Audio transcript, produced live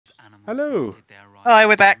Hello. Hi,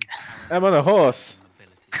 we're back. I'm on a horse.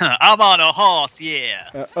 I'm on a horse,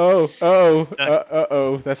 yeah.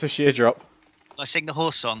 Oh. That's a sheer drop. I sing the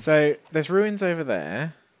horse song. So there's ruins over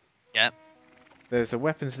there. Yep. There's a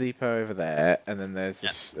weapons depot over there, and then there's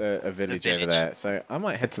this, a village over there. So I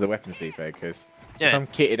might head to the weapons depot because if I'm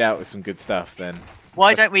kitted out with some good stuff, then.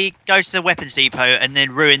 Why don't we go to the weapons depot and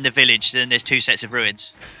then ruin the village? Then there's two sets of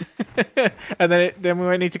ruins. And then we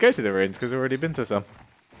won't need to go to the ruins because we've already been to some.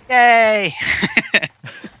 Yay!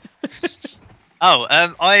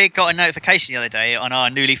 I got a notification the other day on our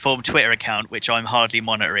newly formed Twitter account, which I'm hardly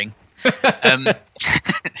monitoring.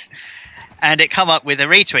 And it come up with a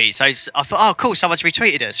retweet. So I thought, oh, cool, someone's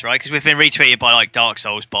retweeted us, right? Because we've been retweeted by like Dark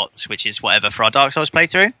Souls bots, which is whatever for our Dark Souls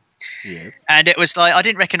playthrough. Yeah. And it was like, I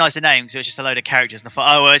didn't recognise the name because it was just a load of characters. And I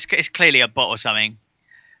thought, oh, well, it's clearly a bot or something.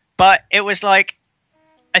 But it was like,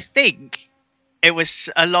 I think it was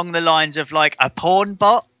along the lines of like a porn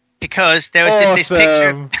bot. Because there was just this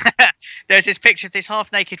picture. There's this picture of this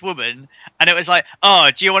half-naked woman, and it was like,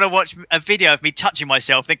 "Oh, do you want to watch a video of me touching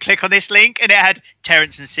myself?" Then click on this link, and it had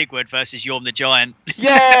Terrence and Sigurd versus Yorm the Giant.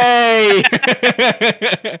 Yay!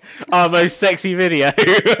 Our most sexy video.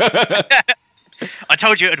 I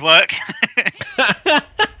told you it'd work.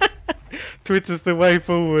 Twitter's the way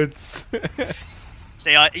forwards.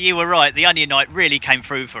 See, you were right. The Onion Knight really came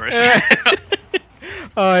through for us.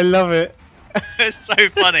 Oh, I love it. It's so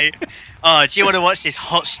funny. Oh, do you want to watch this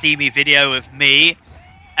hot, steamy video of me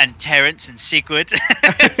and Terrence and Sigurd?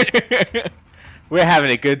 We're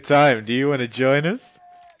having a good time. Do you want to join us?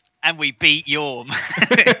 And we beat Yorm.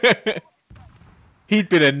 He'd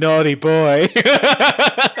been a naughty boy.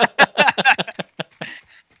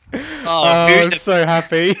 I'm so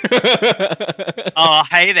happy. Oh,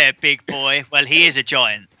 hey there, big boy. Well, he is a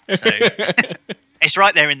giant. So it's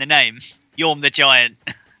right there in the name. Yorm the Giant.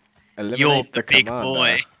 You're the big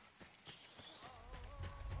boy.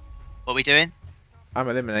 What are we doing? I'm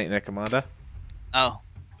eliminating the commander. Oh,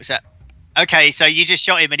 what's that? Okay, so you just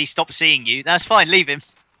shot him and he stopped seeing you. That's fine, leave him.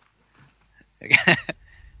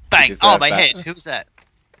 Bang! Oh, my head. Who was that?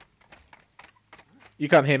 You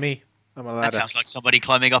can't hear me. I'm a ladder. That sounds like somebody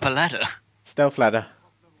climbing up a ladder. Stealth ladder.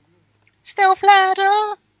 Stealth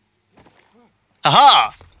ladder!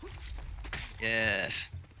 Aha! Yes.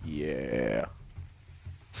 Yeah.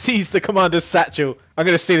 Seize the commander's satchel. I'm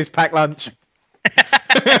going to steal his packed lunch.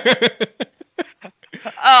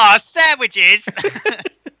 Ah, sandwiches!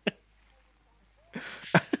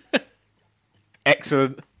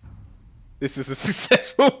 Excellent. This is a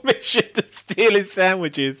successful mission to steal his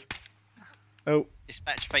sandwiches. Oh.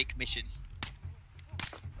 Dispatch fake mission.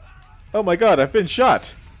 Oh my god, I've been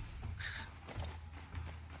shot.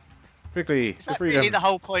 Quickly. Is that really the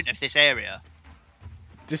whole point of this area?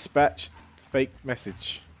 Dispatch fake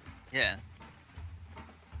message. Yeah.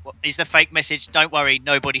 What is the fake message? Don't worry,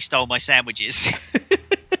 nobody stole my sandwiches.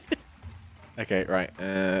 Okay, right.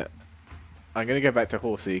 I'm going to go back to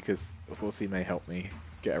Horsey because Horsey may help me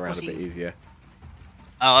get around a bit easier.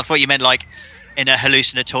 Oh, I thought you meant like in a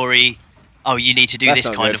hallucinatory, oh, you need to do this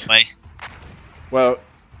kind of way. Well,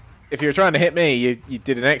 if you were trying to hit me, you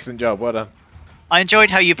did an excellent job. Well done. I enjoyed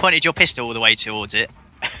how you pointed your pistol all the way towards it.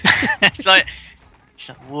 It's like,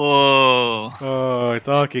 whoa. Oh, it's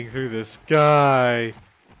arcing through the sky.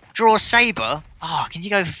 Draw a saber? Oh, can you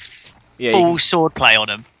go full swordplay on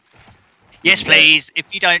him? Yes, please.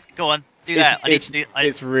 If you don't, go on, do that. I need to do.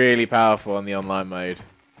 It's really powerful on the online mode.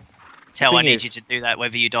 I need you to do that,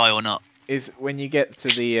 whether you die or not. Is when you get to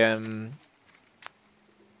the I've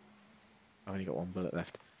only got one bullet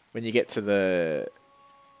left. When you get to the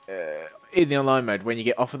in the online mode, when you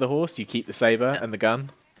get off of the horse, you keep the saber and the gun.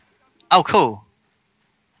 Oh, cool.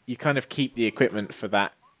 You kind of keep the equipment for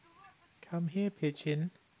that. Come here,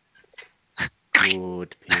 pigeon.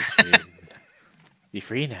 Good pigeon. You're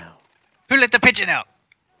free now. Who let the pigeon out?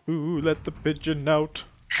 Who let the pigeon out?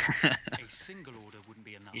 A single order wouldn't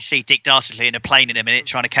be enough. You see Dick Dastardly in a plane in a minute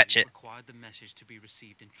trying to catch it. Required the message to be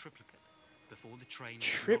received in triplicate before the train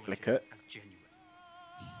triplicate? as genuine.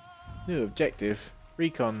 New objective.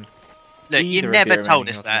 Recon. Look, you never told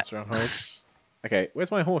us that. Okay, where's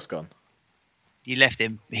my horse gone? You left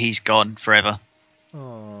him. He's gone forever.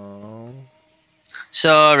 Oh.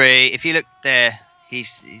 Sorry. If you look there,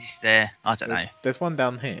 he's there. I don't know. There's one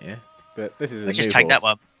down here, but this is a We'll just new take horse. that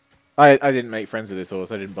one. I didn't make friends with this horse.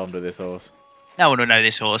 I didn't bond with this horse. No one will know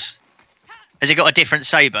this horse. Has it got a different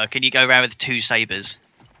saber? Can you go around with two sabers?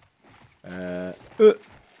 I'm gonna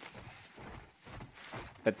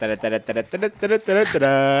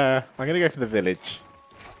go for the village.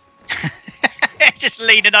 Just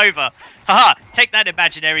leaning over. Haha! Take that,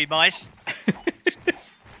 imaginary mice.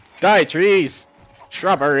 Die, trees!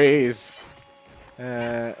 Shrubberies.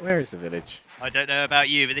 Where is the village? I don't know about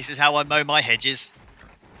you, but this is how I mow my hedges.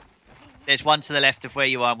 There's one to the left of where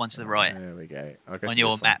you are and one to the right. There we go. I'll go On to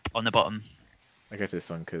your this one. map, on the bottom. I go to this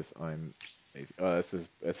one because I'm. Oh,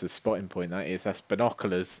 that's a spotting point. That is. That's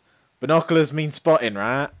binoculars. Binoculars mean spotting,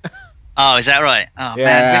 right? Oh, is that right? Oh, Yeah,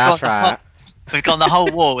 man. that's right. We've gone the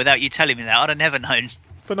whole war without you telling me that. I'd have never known.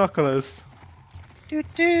 Binoculars. Do,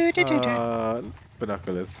 do, do, do, do.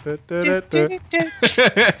 Binoculars. Do, do, do, do.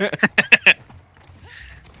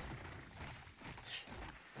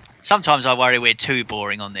 Sometimes I worry we're too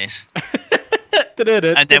boring on this.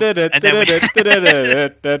 It's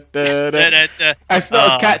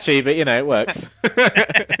not as catchy, but you know it works.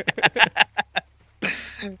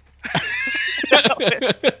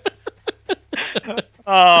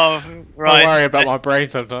 Oh, right. I worry about my brain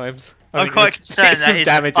sometimes. I'm quite concerned that is the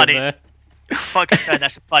damage in there. funniest. I'm quite concerned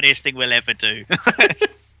that's the funniest thing we'll ever do.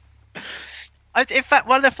 In fact,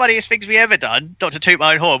 one of the funniest things we ever done, not to toot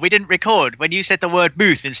my own horn, we didn't record when you said the word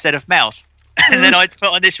 "mooth" instead of "mouth," and then I put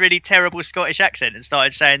on this really terrible Scottish accent and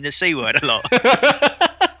started saying the C word a lot.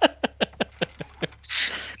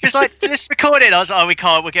 Just like just record it. I was like, "Oh, we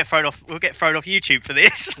can't. We'll get thrown off. We'll get thrown off YouTube for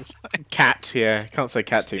this." Cat, yeah, can't say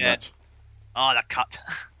cat too much. Oh, the cut.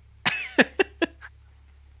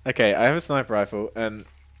 Okay, I have a sniper rifle and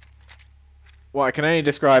what I can only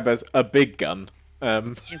describe as a big gun. Yeah,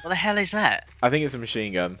 what the hell is that? I think it's a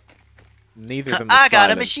machine gun. Neither of them. I got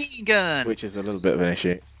a silent, machine gun. which is a little bit of an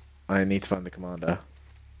issue. I need to find the commander.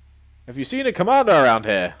 Have you seen a commander around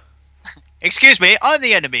here? Excuse me, I'm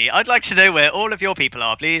the enemy. I'd like to know where all of your people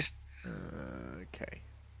are, please. Okay.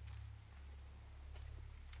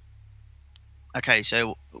 Okay,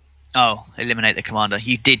 so... Oh, eliminate the commander.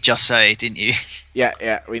 You did just say, didn't you?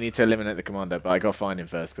 Yeah, we need to eliminate the commander, but I gotta find him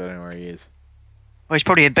first because I don't know where he is. Well, he's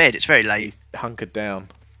probably in bed. It's very late. He's hunkered down.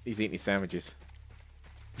 He's eating his sandwiches.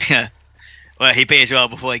 Yeah. Well, he be as well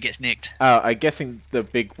before he gets nicked. Oh, I'm guessing the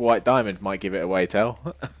big white diamond might give it away,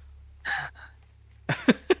 Tell.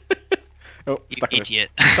 Oh, You stuck in idiot.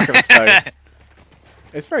 stuck in a stone.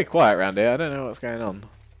 It's very quiet around here. I don't know what's going on.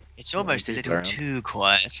 It's almost a People little around. too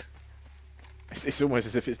quiet. It's almost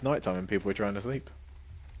as if it's nighttime and people are trying to sleep.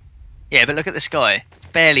 Yeah, but look at the sky.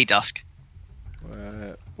 It's barely dusk.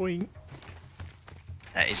 Boing.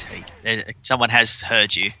 That is... Someone has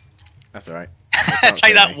heard you. That's alright.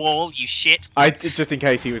 Take that wall, you shit. Just in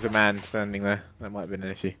case he was a man standing there. That might have been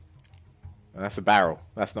an issue. Well, that's a barrel.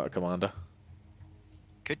 That's not a commander.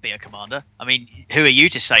 Could be a commander. I mean, who are you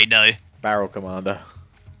to say no? Barrel commander.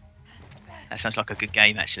 That sounds like a good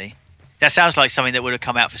game, actually. That sounds like something that would have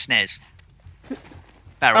come out for SNES.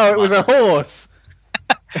 Barrel Oh, it was a horse!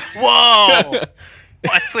 Whoa! What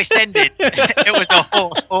a twist ending. It was a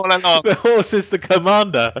horse all along. The horse is the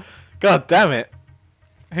commander. God damn it.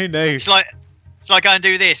 Who knew? It's like go and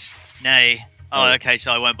do this. Nay. Oh, Oh. okay,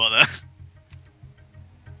 so I won't bother.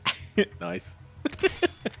 Nice.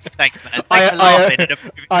 Thanks, man. Thanks for laughing.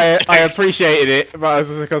 I appreciated it, but I was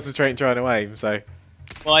also concentrating trying to aim, so...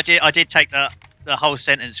 Well, I did take the whole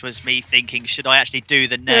sentence was me thinking, should I actually do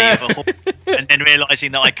the neigh of a horse? And then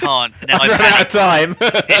realising that I can't. And then I I ran out of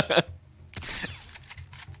panicked. time!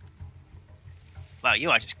 Wow, you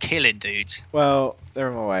are just killing dudes. Well, they're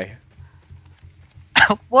in my way.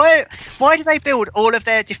 Why do they build all of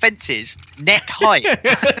their defences neck height?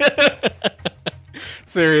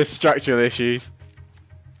 Serious structural issues.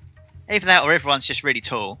 Either that or everyone's just really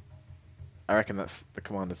tall. I reckon that's the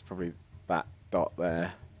commander's probably that dot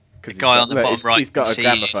there. The guy on the bottom right He's got can a see-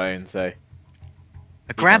 gramophone, so...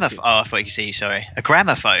 A gramophone? Oh, I thought you could see you, sorry. A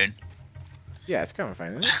gramophone? Yeah, it's a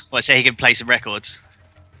gramophone, isn't it? Well, so he can play some records.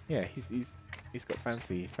 Yeah, he's got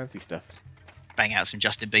fancy stuff. Bang out some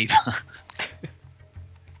Justin Bieber.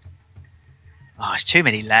 Oh, it's too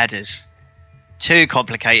many ladders. Too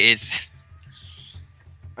complicated.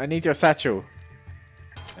 I need your satchel.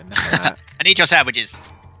 Enough of that. I need your sandwiches.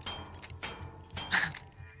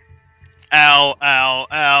 Ow, ow,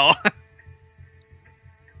 ow.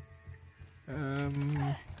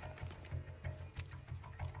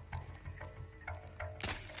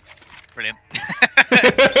 Brilliant.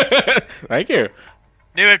 Thank you.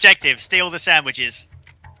 New objective, steal the sandwiches.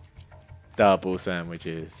 Double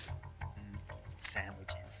sandwiches.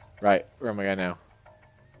 Sandwiches. Right, where am I going now?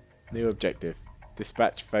 New objective.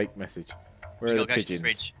 Dispatch fake message. Where You are the gotta go to the pigeons?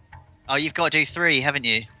 fridge. Oh, you've got to do 3, haven't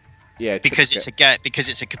you? Yeah, Because it's because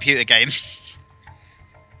it's a computer game.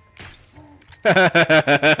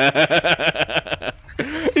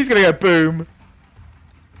 He's gonna go boom.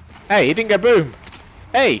 Hey, he didn't go boom.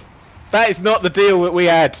 Hey, that is not the deal that we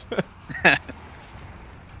had.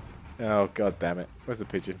 Oh god damn it! Where's the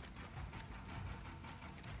pigeon?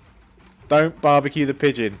 Don't barbecue the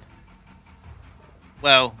pigeon.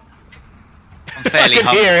 Well, I'm fairly I can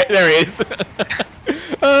hungry. hear it. There it is.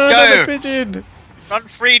 Oh, Go! another pigeon. Run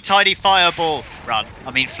free, tiny fireball. Run.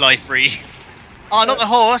 I mean, fly free. Oh, not the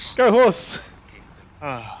horse. Go horse. was capable,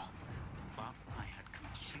 Oh. but I had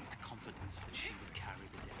complete confidence that she would carry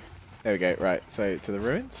the day. There we go. Right. So to the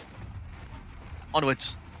ruins.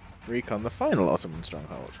 Onwards. Recon the final Ottoman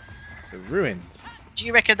stronghold. The ruins. Do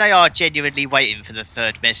you reckon they are genuinely waiting for the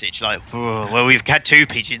third message? Like, "Oh, well, we've had 2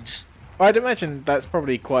 pigeons. I'd imagine that's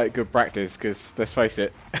probably quite good practice because let's face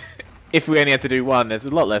it, if we only had to do one, there's a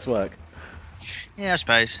lot less work. Yeah, I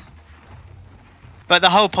suppose. But the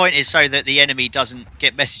whole point is so that the enemy doesn't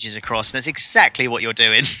get messages across, and that's exactly what you're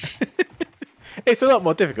doing. It's a lot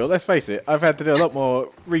more difficult, let's face it. I've had to do a lot more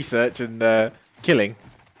research and killing.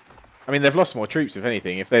 I mean, they've lost more troops, if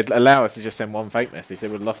anything. If they'd allow us to just send one fake message, they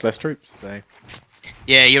would have lost less troops. So.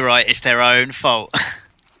 Yeah, you're right. It's their own fault.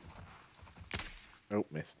 Oh,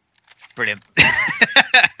 missed. Brilliant.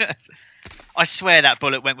 I swear that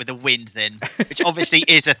bullet went with the wind then, which obviously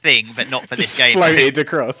is a thing, but not for this Just game. floated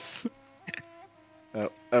across.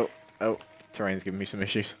 Oh. Terrain's giving me some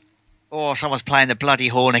issues. Oh, someone's playing the bloody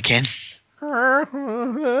horn again.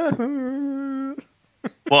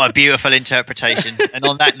 What a beautiful interpretation. And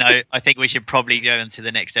on that note, I think we should probably go into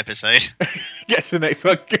the next episode. Get to the next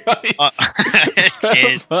one, guys.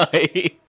 Cheers. Bye.